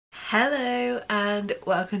Hello and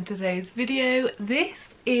welcome to today's video. This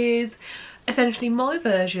is essentially my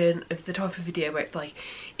version of the type of video where it's like,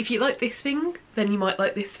 if you like this thing, then you might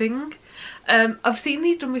like this thing. I've seen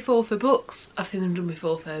these done before for books, I've seen them done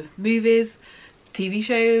before for movies, TV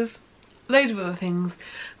shows, loads of other things.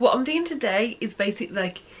 What I'm doing today is basically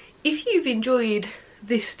like, if you've enjoyed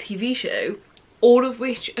this TV show, all of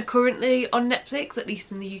which are currently on Netflix, at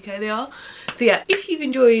least in the UK they are. So yeah, if you've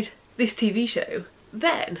enjoyed this TV show,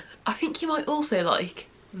 then I think you might also like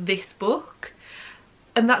this book.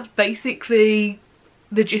 And that's basically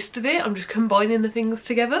the gist of it. I'm just combining the things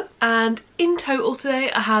together. And in total today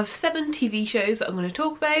I have 7 TV shows that I'm going to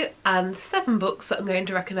talk about and 7 books that I'm going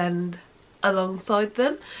to recommend alongside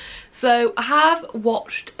them. So I have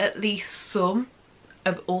watched at least some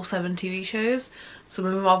of all 7 TV shows. Some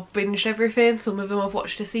of them I've binged everything, some of them I've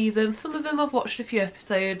watched a season, some of them I've watched a few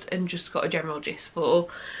episodes and just got a general gist for.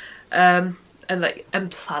 And like, I'm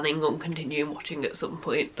planning on continuing watching at some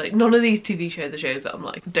point. Like, none of these TV shows are shows that I'm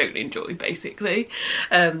like, don't enjoy, basically.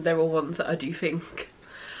 They're all ones that I do think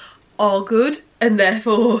are good, and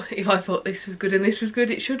therefore if I thought this was good and this was good,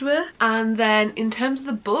 it should work. And then in terms of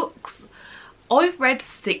the books, I've read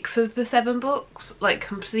 6 of the 7 books, like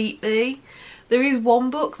completely. There is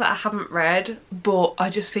one book that I haven't read, but I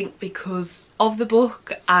just think because of the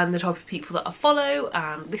book and the type of people that I follow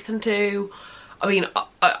and listen to, I mean,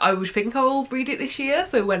 I would think I'll read it this year,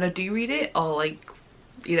 so when I do read it, I'll like,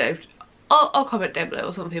 you know, I'll comment down below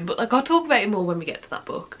or something, but like I'll talk about it more when we get to that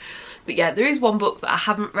book. But yeah, there is one book that I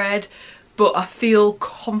haven't read, but I feel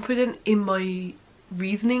confident in my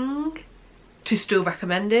reasoning to still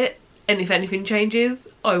recommend it, and if anything changes,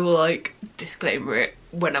 I will like disclaimer it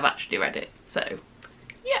when I've actually read it. So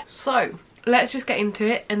yeah, so let's just get into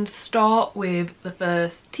it and start with the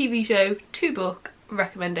first TV show to book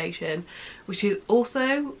recommendation, which is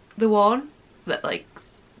also the one that like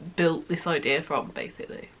built this idea from,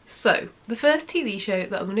 basically. So the first TV show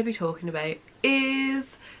that I'm going to be talking about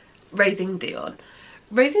is Raising Dion.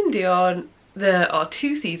 Raising Dion, there are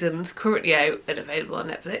 2 seasons currently out and available on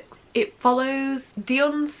Netflix. It follows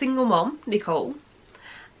Dion's single mom, Nicole,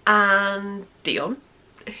 and Dion,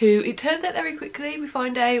 who it turns out very quickly we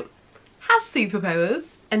find out has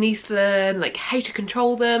superpowers and needs to learn like how to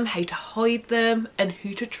control them, how to hide them, and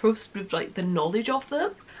who to trust with like the knowledge of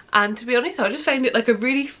them. And to be honest, I just found it like a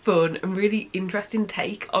really fun and really interesting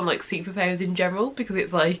take on like superpowers in general, because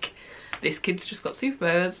it's like, this kid's just got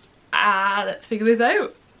superpowers, let's figure this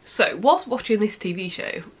out. So whilst watching this TV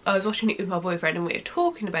show, I was watching it with my boyfriend and we were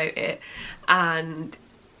talking about it and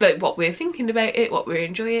like what we're thinking about it, what we're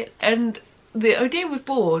enjoying, and the idea was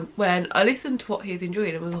born when I listened to what he's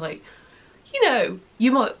enjoying and was like, you know,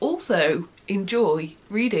 you might also enjoy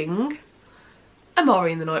reading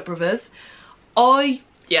Amari and the Night Brothers.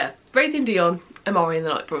 Yeah, Raising Dion, Amari and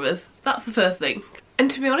the Night Brothers, that's the first thing.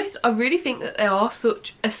 And to be honest, I really think that they are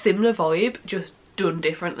such a similar vibe, just done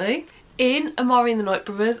differently. In Amari and the Night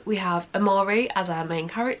Brothers, we have Amari as our main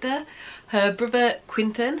character. Her brother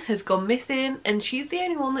Quinton has gone missing and she's the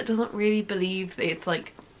only one that doesn't really believe that it's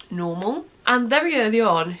like normal. And very early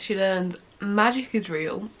on she learns magic is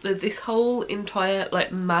real, there's this whole entire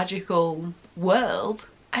like magical world,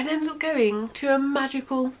 and ends up going to a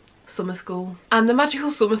magical summer school. And the magical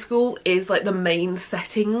summer school is like the main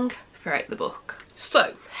setting throughout the book.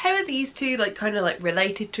 So how are these two like kind of like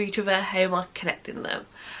related to each other? How am I connecting them?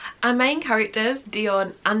 Our main characters,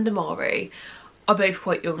 Dion and Amari, are both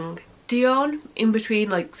quite young. Dion, in between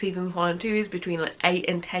like seasons 1 and 2, is between like 8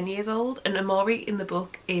 and 10 years old, and Amari in the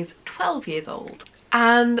book is 12 years old.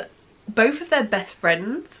 And both of their best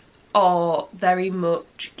friends are very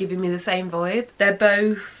much giving me the same vibe. They're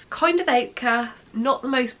both kind of outcasts, not the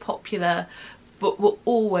most popular, but will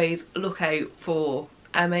always look out for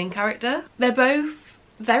our main character. They're both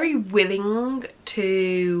very willing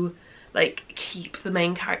to like keep the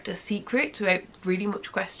main character's secret without really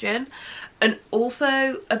much question, and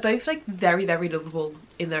also are both like very lovable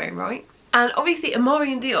in their own right. And obviously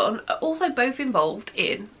Amari and Dion are also both involved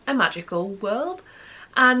in a magical world,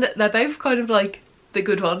 and they're both kind of like the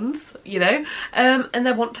good ones, you know, and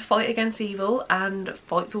they want to fight against evil and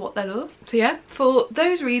fight for what they love. So yeah, for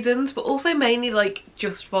those reasons, but also mainly like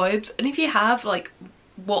just vibes. And if you have like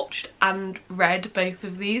watched and read both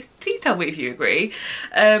of these, please tell me if you agree,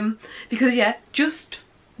 because yeah, just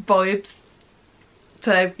vibes.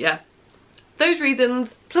 So yeah, those reasons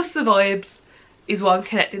plus the vibes is why I'm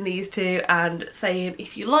connecting these two and saying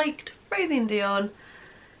if you liked Raising Dion,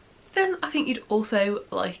 then I think you'd also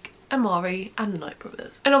like Amari and the Night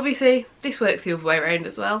Brothers. And obviously this works the other way around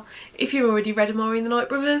as well. If you've already read Amari and the Night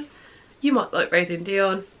Brothers, you might like Raising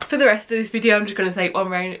Dion. For the rest of this video I'm just going to say it one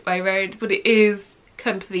way round, but it is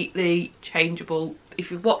completely changeable. If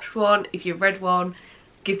you've watched one, if you've read one,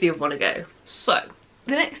 give the other one a go. So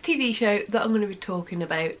the next TV show that I'm going to be talking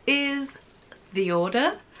about is The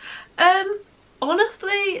Order.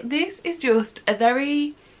 Honestly, this is just a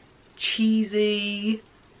very cheesy,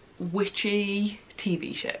 witchy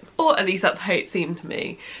TV show, or at least that's how it seemed to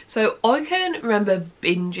me. So I can remember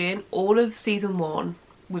binging all of season 1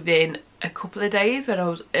 within a couple of days when I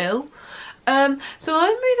was ill. So my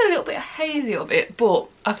memory's a little bit hazy of it, but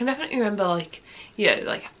I can definitely remember, like, you know,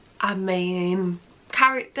 like a main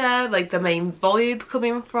character, like the main vibe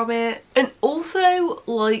coming from it, and also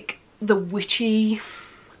like the witchy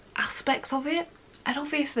aspects of it. And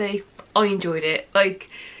obviously I enjoyed it. Like,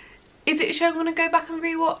 is it a show I'm going to go back and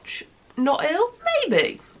rewatch not ill?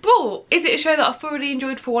 Maybe. But is it a show that I thoroughly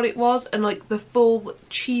enjoyed for what it was and like the full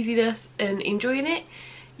cheesiness and enjoying it?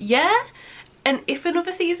 Yeah. And if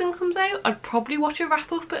another season comes out, I'd probably watch a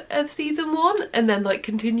wrap up of season 1 and then like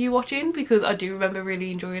continue watching, because I do remember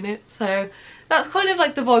really enjoying it. So that's kind of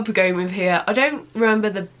like the vibe we're going with here. I don't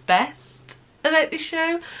remember the best about this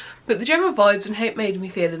show, but the general vibes and how it made me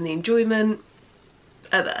feel and the enjoyment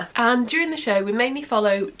are there. And during the show we mainly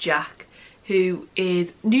follow Jack, who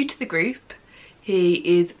is new to the group.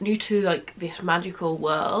 He is new to like this magical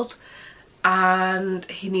world, and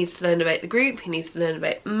he needs to learn about the group, he needs to learn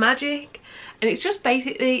about magic, and it's just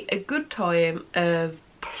basically a good time of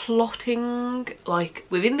plotting like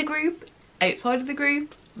within the group, outside of the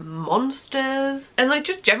group, monsters, and like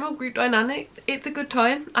just general group dynamics. It's a good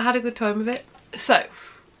time. I had a good time with it. So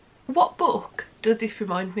what book does this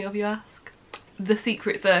remind me of, you ask? The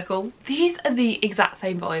Secret Circle. These are the exact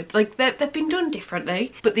same vibe. Like they've been done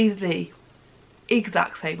differently, but these are the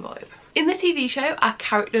exact same vibe. In the TV show our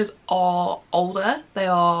characters are older. They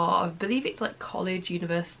are, I believe it's like college,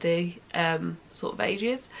 university sort of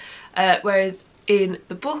ages, whereas in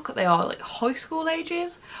the book they are like high school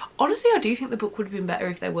ages. Honestly, I do think the book would have been better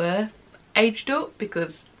if they were aged up,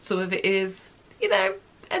 because some of it is, you know,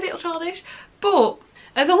 a little childish. But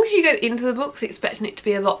as long as you go into the books expecting it to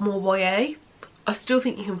be a lot more YA, I still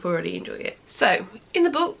think you can thoroughly enjoy it. So in the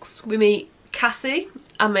books we meet Cassie,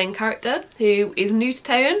 our main character, who is new to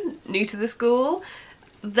town, new to the school,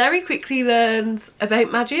 very quickly learns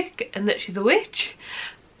about magic and that she's a witch,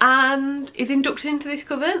 and is inducted into this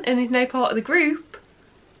coven and is now part of the group,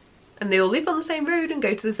 and they all live on the same road and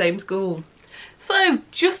go to the same school. So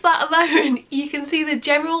just that alone, you can see the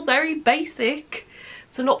general, very basic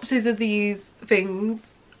synopsis of these things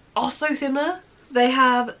are so similar. They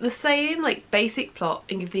have the same like basic plot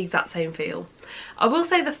and give the exact same feel. I will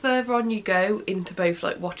say the further on you go into both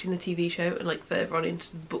like watching the TV show and like further on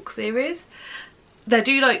into the book series, they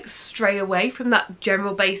do like stray away from that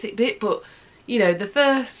general basic bit, but you know, the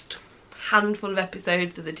first handful of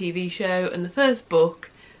episodes of the TV show and the first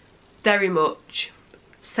book, very much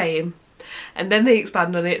same, and then they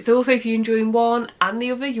expand on it. So also if you're enjoying one and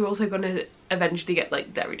the other, you're also going to eventually get like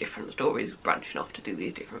very different stories branching off to do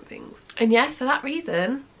these different things. And yeah, for that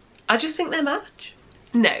reason I just think they match.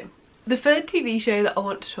 No, the third TV show that I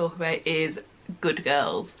want to talk about is Good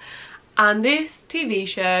Girls, and this TV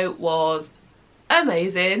show was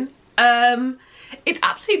amazing. It's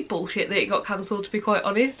absolute bullshit that it got cancelled, to be quite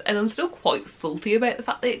honest, and I'm still quite salty about the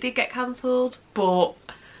fact that it did get cancelled, but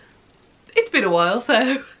it's been a while,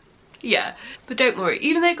 so yeah. But don't worry,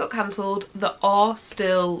 even though it got cancelled, there are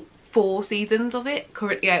still 4 seasons of it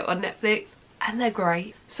currently out on Netflix, and they're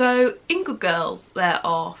great. So in Good Girls there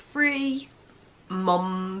are 3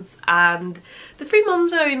 mums, and the 3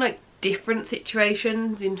 mums are in like different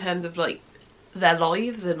situations in terms of like their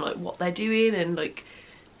lives and like what they're doing and like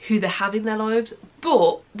who they have in their lives.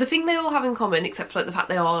 But the thing they all have in common, except for like the fact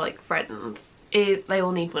they are like friends, is they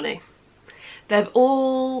all need money. They've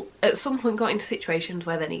all at some point got into situations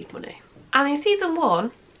where they need money. And in season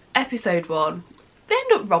 1, episode 1, they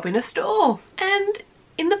end up robbing a store, and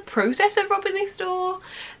in the process of robbing this store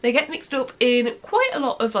they get mixed up in quite a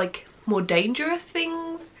lot of like more dangerous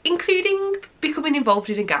things, including becoming involved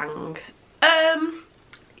in a gang.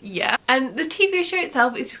 Yeah, and the TV show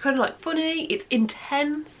itself is just kind of like funny, it's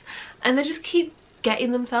intense, and they just keep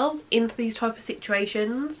getting themselves into these type of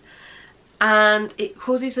situations, and it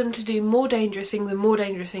causes them to do more dangerous things and more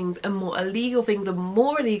dangerous things and more illegal things and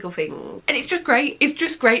more illegal things. And it's just great. It's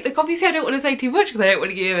just great. Like obviously I don't want to say too much because I don't want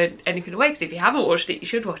to give anything away, because if you haven't watched it you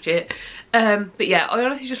should watch it. But yeah, I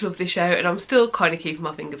honestly just love this show, and I'm still kind of keeping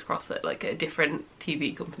my fingers crossed that like a different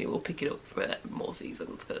TV company will pick it up for more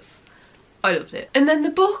seasons, because I loved it. And then the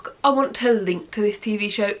book I want to link to this TV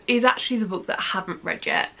show is actually the book that I haven't read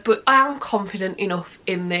yet, but I am confident enough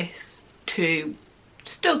in this to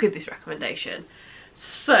still give this recommendation.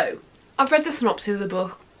 So I've read the synopsis of the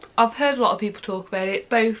book. I've heard a lot of people talk about it,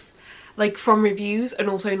 both like from reviews and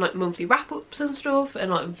also in like monthly wrap-ups and stuff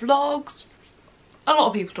and like vlogs. A lot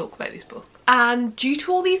of people talk about this book, and due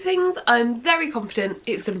to all these things I'm very confident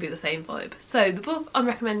it's going to be the same vibe. So the book I'm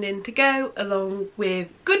recommending to go along with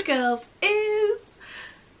Good Girls is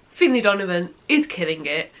Finlay Donovan is killing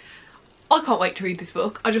it. I can't wait to read this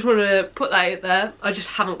book. I just want to put that out there. I just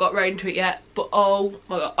haven't got round to it yet, but oh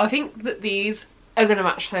my god, I think that these are going to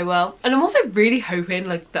match so well. And I'm also really hoping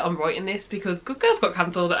like that I'm writing this, because Good Girls got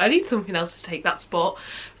cancelled. I need something else to take that spot,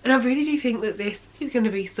 and I really do think that this is going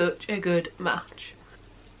to be such a good match.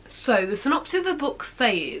 So the synopsis of the book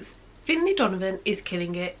says Finlay Donovan is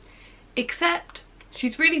killing it, except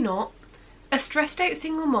she's really not. A stressed out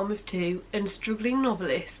single mom of 2 and struggling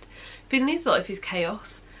novelist, Finlay's life is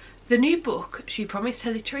chaos. The new book she promised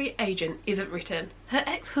her literary agent isn't written. Her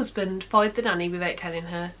ex-husband fired the nanny without telling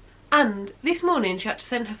her. And this morning she had to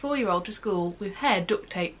send her 4-year-old to school with hair duct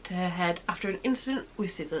taped to her head after an incident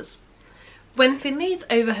with scissors. When Finlay is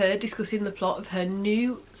overheard discussing the plot of her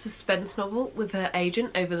new suspense novel with her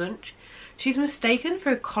agent over lunch, she's mistaken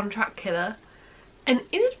for a contract killer and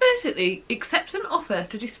inadvertently accepts an offer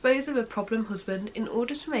to dispose of a problem husband in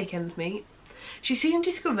order to make ends meet. She soon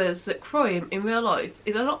discovers that crime in real life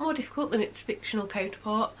is a lot more difficult than its fictional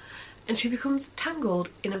counterpart, and she becomes tangled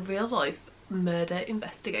in a real life murder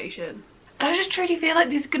investigation. And I just truly feel like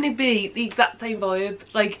this is going to be the exact same vibe.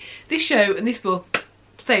 Like this show and this book,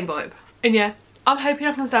 same vibe. And yeah, I'm hoping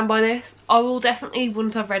I can stand by this. I will definitely,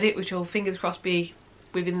 once I've read it, which will fingers crossed be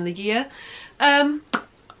within the year,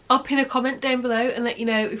 I'll pin a comment down below and let you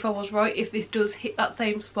know if I was right, if this does hit that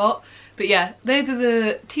same spot. But yeah, those are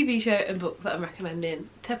the TV show and book that I'm recommending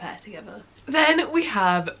to pair together. Then we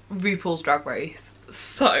have RuPaul's Drag Race.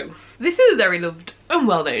 So this is a very loved and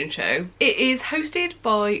well-known show. It is hosted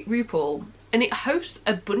by RuPaul, and it hosts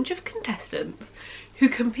a bunch of contestants who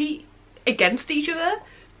compete against each other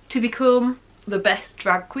to become the best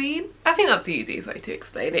drag queen. I think that's the easiest way to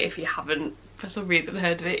explain it if you haven't for some reason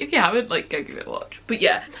heard of it. If you haven't, like, go give it a watch. But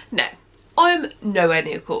yeah, no, I'm nowhere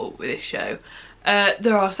near caught up with this show.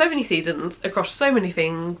 There are so many seasons across so many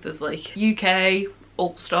things. There's like UK,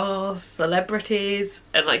 All Stars, celebrities,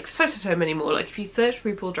 and like so many more. Like if you search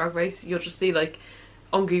RuPaul Drag Race, you'll just see like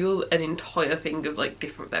on Google an entire thing of like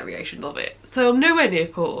different variations of it. So I'm nowhere near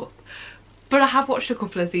caught up, but I have watched a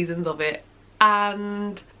couple of seasons of it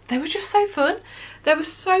and they were just so fun. They were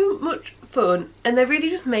so much fun, and they really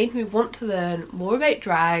just made me want to learn more about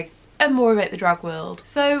drag and more about the drag world.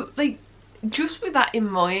 So like, just with that in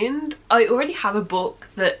mind, I already have a book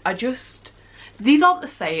that these aren't the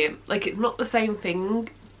same, like it's not the same thing,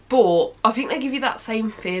 but I think they give you that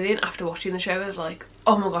same feeling after watching the show of like,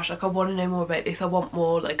 oh my gosh, like I want to know more about this, I want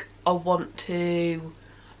more, like I want to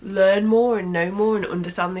learn more and know more and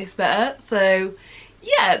understand this better. So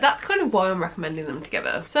yeah, that's kind of why I'm recommending them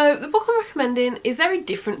together. So the book I'm recommending is very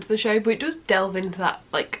different to the show, but it does delve into that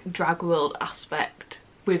like drag world aspect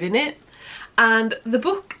within it. And the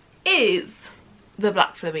book is The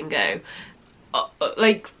Black Flamingo.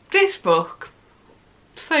 Like this book,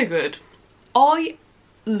 so good. I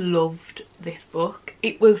loved this book.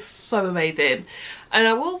 It was so amazing. And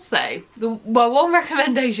I will say, my one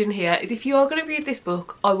recommendation here is if you are going to read this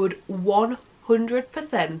book, I would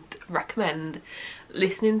 100% recommend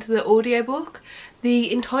listening to the audiobook.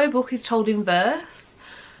 The entire book is told in verse,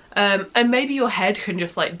 and maybe your head can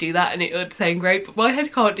just like do that and it would sound great, but my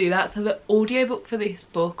head can't do that. So the audiobook for this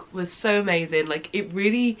book was so amazing. Like it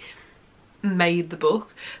really made the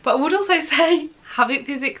book. But I would also say have it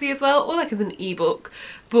physically as well, or like as an ebook.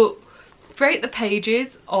 But throughout the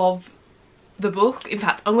pages of the book, in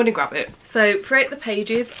fact I'm going to grab it. So throughout the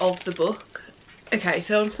pages of the book, okay,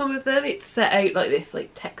 so on some of them it's set out like this,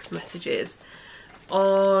 like text messages.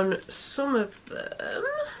 On some of them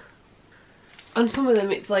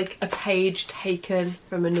it's like a page taken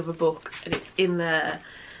from another book and it's in there,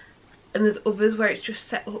 and there's others where it's just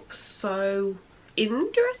set up so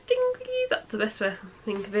interestingly, that's the best way I can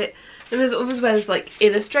think of it, and there's others where there's like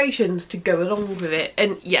illustrations to go along with it.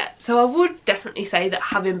 And yeah, so I would definitely say that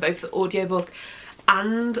having both the audiobook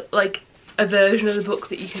and like a version of the book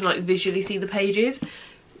that you can like visually see the pages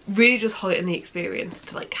really just heighten the experience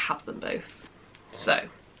to like have them both. So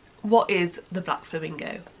what is The Black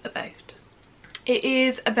Flamingo about? It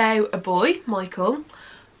is about a boy, Michael,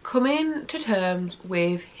 coming to terms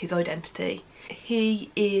with his identity.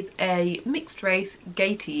 He is a mixed race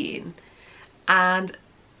gay teen, and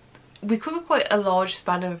we cover quite a large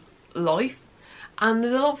span of life, and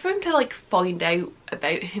there's a lot for him to like find out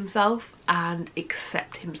about himself and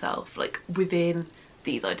accept himself like within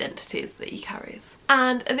these identities that he carries.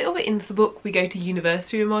 And a little bit into the book we go to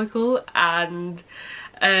university with Michael, and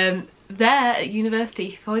There at university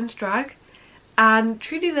he finds drag and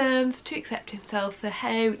truly learns to accept himself for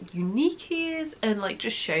how unique he is and like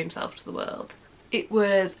just show himself to the world. It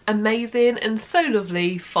was amazing and so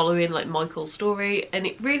lovely following like Michael's story, and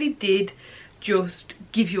it really did just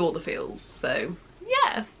give you all the feels. So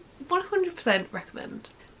yeah, 100% recommend.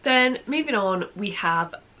 Then moving on, we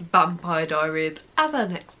have Vampire Diaries as our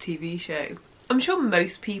next TV show. I'm sure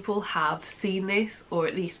most people have seen this, or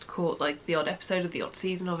at least caught like the odd episode of the odd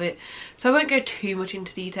season of it, so I won't go too much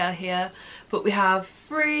into detail here, but we have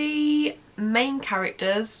 3 main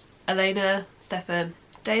characters: Elena, Stefan,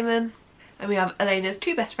 Damon, and we have Elena's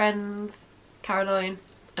 2 best friends, Caroline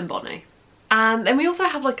and Bonnie. And then we also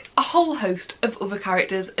have like a whole host of other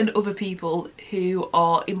characters and other people who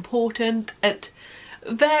are important at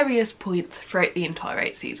various points throughout the entire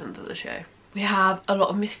 8 seasons of the show. We have a lot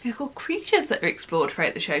of mythical creatures that are explored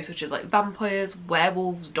throughout the show, such as like vampires,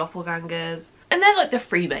 werewolves, doppelgangers, and they're like the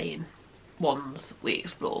 3 main ones we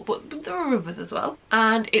explore, but there are others as well.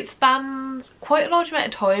 And it spans quite a large amount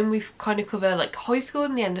of time. We've kind of covered like high school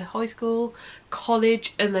and the end of high school,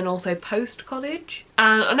 college, and then also post-college.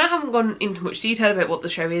 And I know I haven't gone into much detail about what the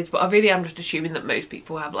show is, but I really am just assuming that most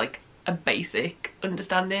people have like a basic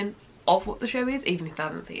understanding of what the show is, even if they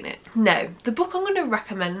haven't seen it. Now, the book I'm going to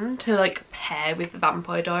recommend to like pair with the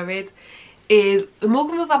Vampire Diaries is the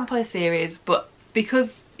Morganville Vampire series, but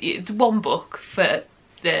because it's one book for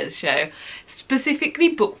the show, specifically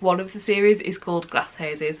book 1 of the series is called Glass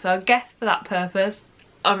Houses, so I guess for that purpose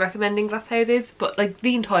I'm recommending Glass Houses, but like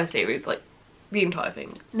the entire series, like the entire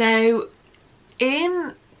thing. Now,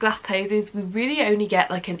 in Glass Houses we really only get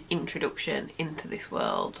like an introduction into this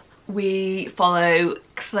world. We follow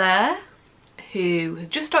Claire, who has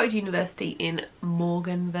just started university in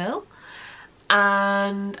Morganville,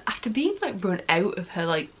 and after being like run out of her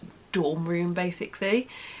like dorm room basically,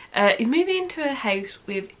 is moving into a house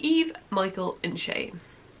with Eve, Michael and Shane.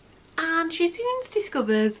 And she soon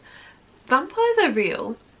discovers vampires are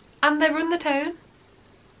real and they run the town.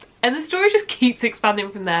 And the story just keeps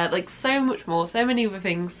expanding from there, like so much more, so many other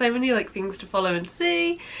things, so many like things to follow and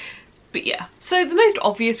see. But yeah, so the most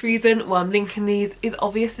obvious reason why I'm linking these is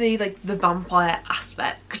obviously like the vampire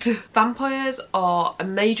aspect. Vampires are a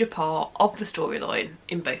major part of the storyline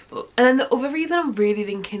in both books. And then the other reason I'm really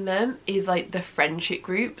linking them is like the friendship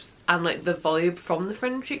groups and like the vibe from the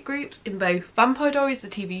friendship groups in both Vampire Diaries the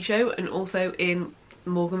TV show and also in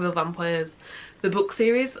Morganville Vampires the book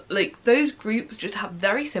series. Like those groups just have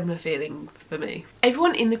very similar feelings for me.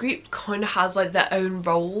 Everyone in the group kind of has like their own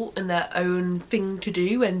role and their own thing to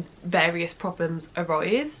do when various problems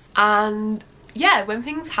arise, and yeah, when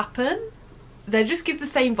things happen they just give the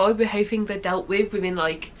same vibe with how things are dealt with within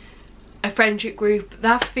like a friendship group. They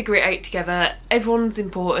have to figure it out together, everyone's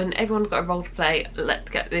important, everyone's got a role to play, let's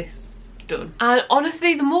get this done. And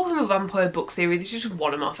honestly, the Morganville Vampire book series is just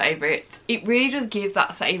one of my favourites. It really does give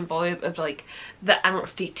that same vibe of like the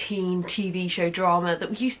angsty teen TV show drama that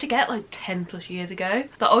we used to get like 10 plus years ago,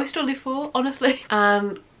 that I still live for, honestly.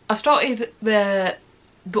 And I started the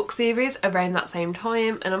book series around that same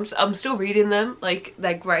time and I'm still reading them, like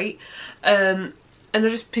they're great. And I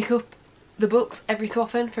just pick up the books every so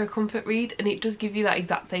often for a comfort read, and it does give you that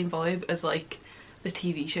exact same vibe as like the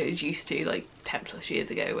TV shows used to like 10 plus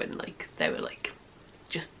years ago when like they were like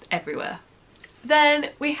just everywhere. Then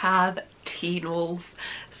we have Teen Wolf.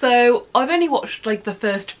 So I've only watched like the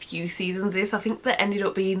first few seasons of this. I think there ended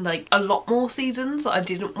up being like a lot more seasons that I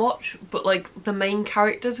didn't watch, but like the main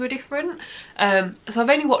characters were different. So I've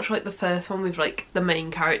only watched like the first one with like the main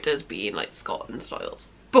characters being like Scott and Styles.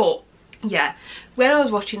 But yeah, when I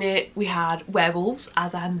was watching it we had werewolves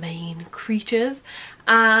as our main creatures,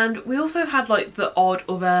 and we also had like the odd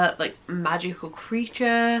other like magical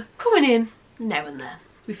creature coming in now and then.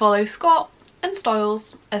 We follow Scott and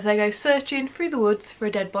Styles as they go searching through the woods for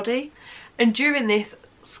a dead body, and during this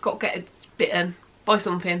Scott gets bitten by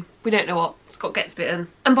something, we don't know what. Scott gets bitten,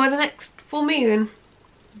 and by the next full moon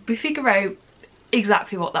we figure out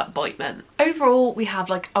exactly what that bite meant. Overall we have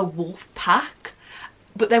like a wolf pack,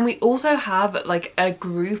 but then we also have like a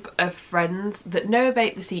group of friends that know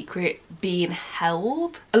about the secret being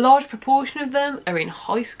held. A large proportion of them are in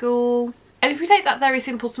high school. And if we take that very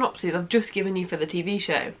simple synopsis I've just given you for the TV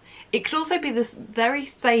show, it could also be this very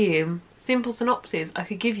same simple synopsis I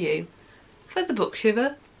could give you for the book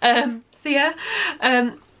Shiver. So yeah,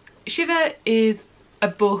 Shiver is a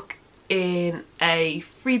book in a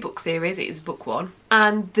 3-book series. It is book 1,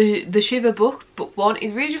 and the Shiver book 1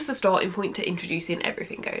 is really just a starting point to introducing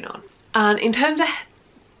everything going on. And in terms of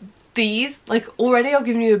these, like already I've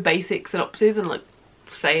given you a basic synopsis and like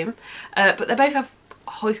same, but they both have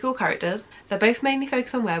high school characters. They're both mainly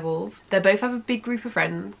focused on werewolves. They both have a big group of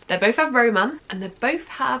friends. They both have romance, and they both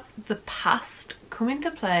have the past come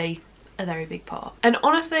into play a very big part. And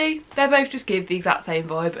honestly, they both just give the exact same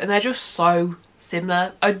vibe, and they're just so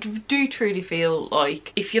similar. I do truly feel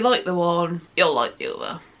like if you like the one, you'll like the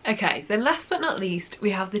other. Okay, then last but not least,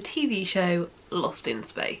 we have the TV show Lost in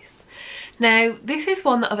Space. Now, this is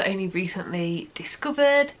one that I've only recently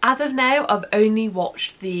discovered. As of now, I've only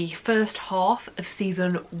watched the first half of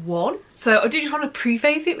season 1. So I do just want to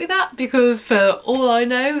preface it with that, because for all I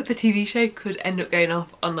know, the TV show could end up going off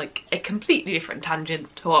on like a completely different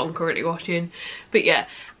tangent to what I'm currently watching. But yeah,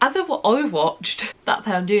 as of what I've watched, that's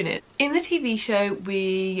how I'm doing it. In the TV show,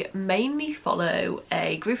 we mainly follow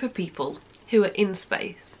a group of people who are in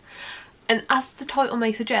space. And as the title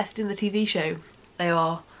may suggest, in the TV show, they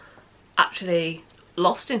are actually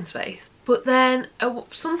lost in space. But then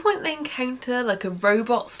at some point they encounter like a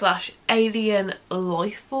robot slash alien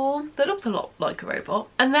life form that looks a lot like a robot,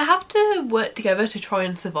 and they have to work together to try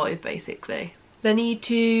and survive basically. They need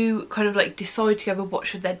to kind of like decide together what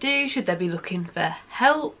should they do. Should they be looking for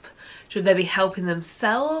help? Should they be helping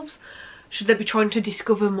themselves? Should they be trying to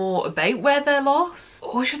discover more about where they're lost?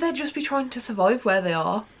 Or should they just be trying to survive where they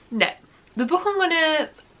are? No. The book I'm going to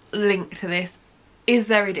link to this is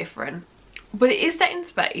very different, but it is set in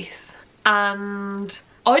space, and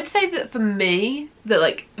I'd say that for me, the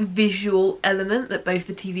like visual element that both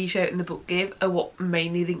the TV show and the book give are what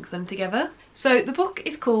mainly links them together. So the book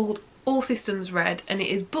is called All Systems Red, and it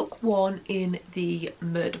is book 1 in the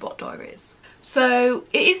Murderbot Diaries. So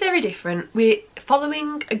it is very different. We're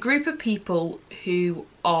following a group of people who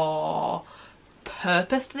are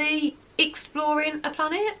purposely exploring a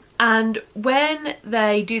planet, and when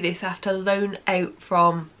they do this, they have to loan out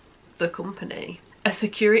from the company a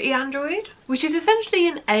security android, which is essentially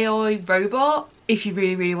an AI robot if you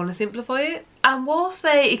really want to simplify it. And whilst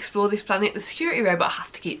they explore this planet, the security robot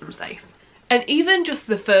has to keep them safe. And even just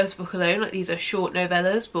the first book alone, like these are short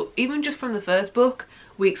novellas, but even just from the first book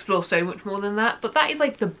we explore so much more than that. But that is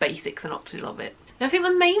like the basic synopsis of it. I think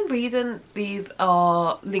the main reason these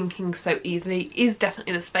are linking so easily is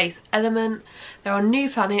definitely the space element. There are new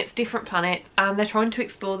planets, different planets, and they're trying to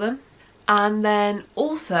explore them. And then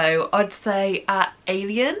also I'd say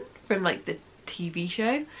Alien from like the TV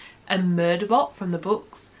show and Murderbot from the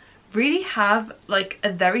books really have like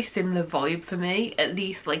a very similar vibe for me, at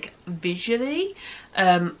least like visually.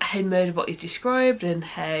 How Murderbot is described and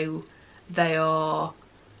how they are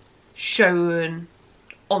shown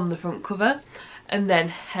on the front cover, and then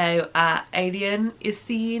how Alien is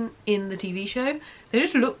seen in the TV show. They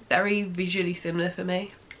just look very visually similar for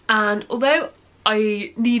me. And although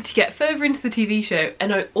I need to get further into the TV show,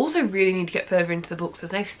 and I also really need to get further into the books,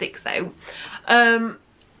 there's now 6 out,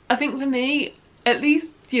 I think for me, at least,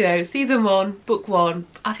 you know, season 1, book 1,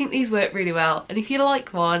 I think these work really well, and if you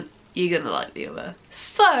like one, you're gonna like the other.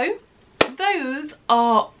 So those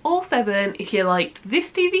are all 7. If you liked this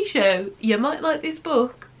TV show, you might like this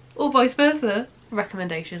book, or vice versa,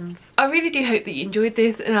 recommendations. I really do hope that you enjoyed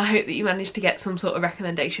this, and I hope that you managed to get some sort of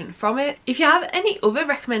recommendation from it. If you have any other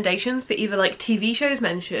recommendations for either like TV shows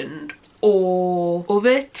mentioned or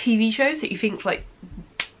other TV shows that you think like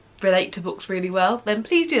relate to books really well, then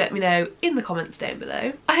please do let me know in the comments down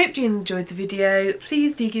below. I hope you enjoyed the video.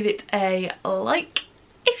 Please do give it a like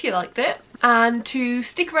if you liked it, and to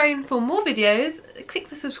stick around for more videos, click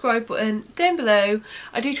the subscribe button down below.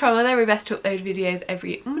 I do try my very best to upload videos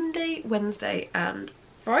every Monday, Wednesday and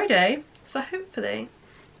Friday, so hopefully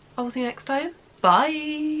I will see you next time.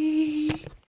 Bye!